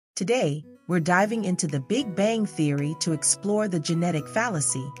Today, we're diving into the Big Bang Theory to explore the genetic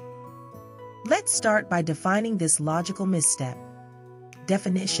fallacy. Let's start by defining this logical misstep.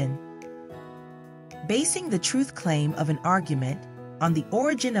 Definition: basing the truth claim of an argument on the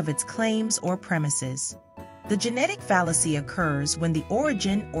origin of its claims or premises. The genetic fallacy occurs when the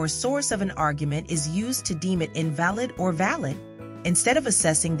origin or source of an argument is used to deem it invalid or valid, instead of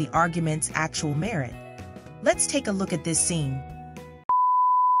assessing the argument's actual merit. Let's take a look at this scene.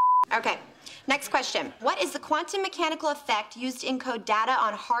 Okay, next question. What is the quantum mechanical effect used to encode data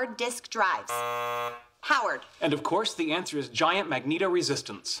on hard disk drives? Howard. And of course, the answer is giant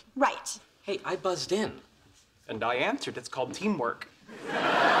magnetoresistance. Right. Hey, I buzzed in. And I answered. It's called teamwork.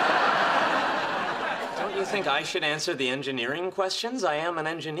 Don't you think I should answer the engineering questions? I am an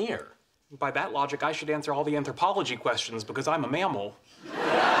engineer. By that logic, I should answer all the anthropology questions because I'm a mammal.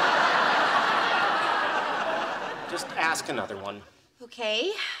 Just ask another one.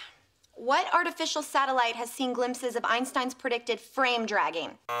 Okay. What artificial satellite has seen glimpses of Einstein's predicted frame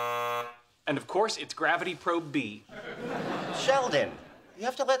dragging? And of course, it's Gravity Probe B. Sheldon, you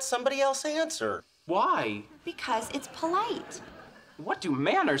have to let somebody else answer. Why? Because it's polite. What do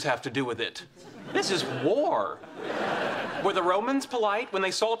manners have to do with it? This is war. Were the Romans polite when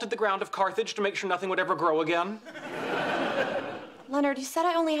they salted the ground of Carthage to make sure nothing would ever grow again? Leonard, you said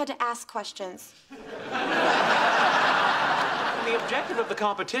I only had to ask questions. The objective of the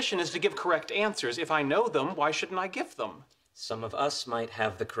competition is to give correct answers. If I know them, why shouldn't I give them? Some of us might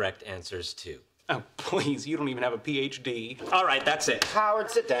have the correct answers, too. Oh, please, you don't even have a PhD. All right, that's it.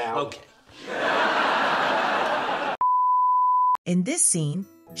 Howard, sit down. Okay. In this scene,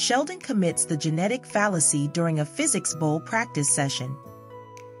 Sheldon commits the genetic fallacy during a physics bowl practice session.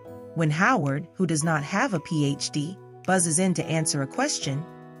 When Howard, who does not have a PhD, buzzes in to answer a question,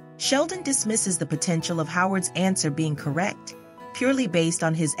 Sheldon dismisses the potential of Howard's answer being correct, purely based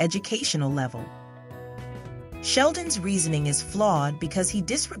on his educational level. Sheldon's reasoning is flawed because he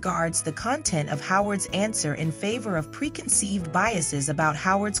disregards the content of Howard's answer in favor of preconceived biases about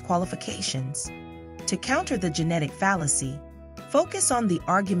Howard's qualifications. To counter the genetic fallacy, focus on the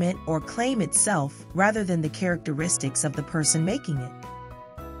argument or claim itself rather than the characteristics of the person making it.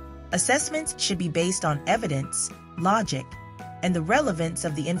 Assessments should be based on evidence, logic, and the relevance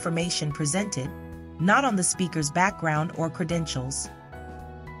of the information presented, not on the speaker's background or credentials.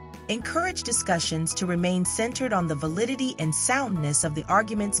 Encourage discussions to remain centered on the validity and soundness of the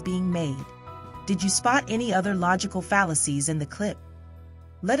arguments being made. Did you spot any other logical fallacies in the clip?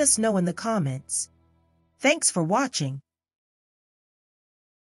 Let us know in the comments. Thanks for watching.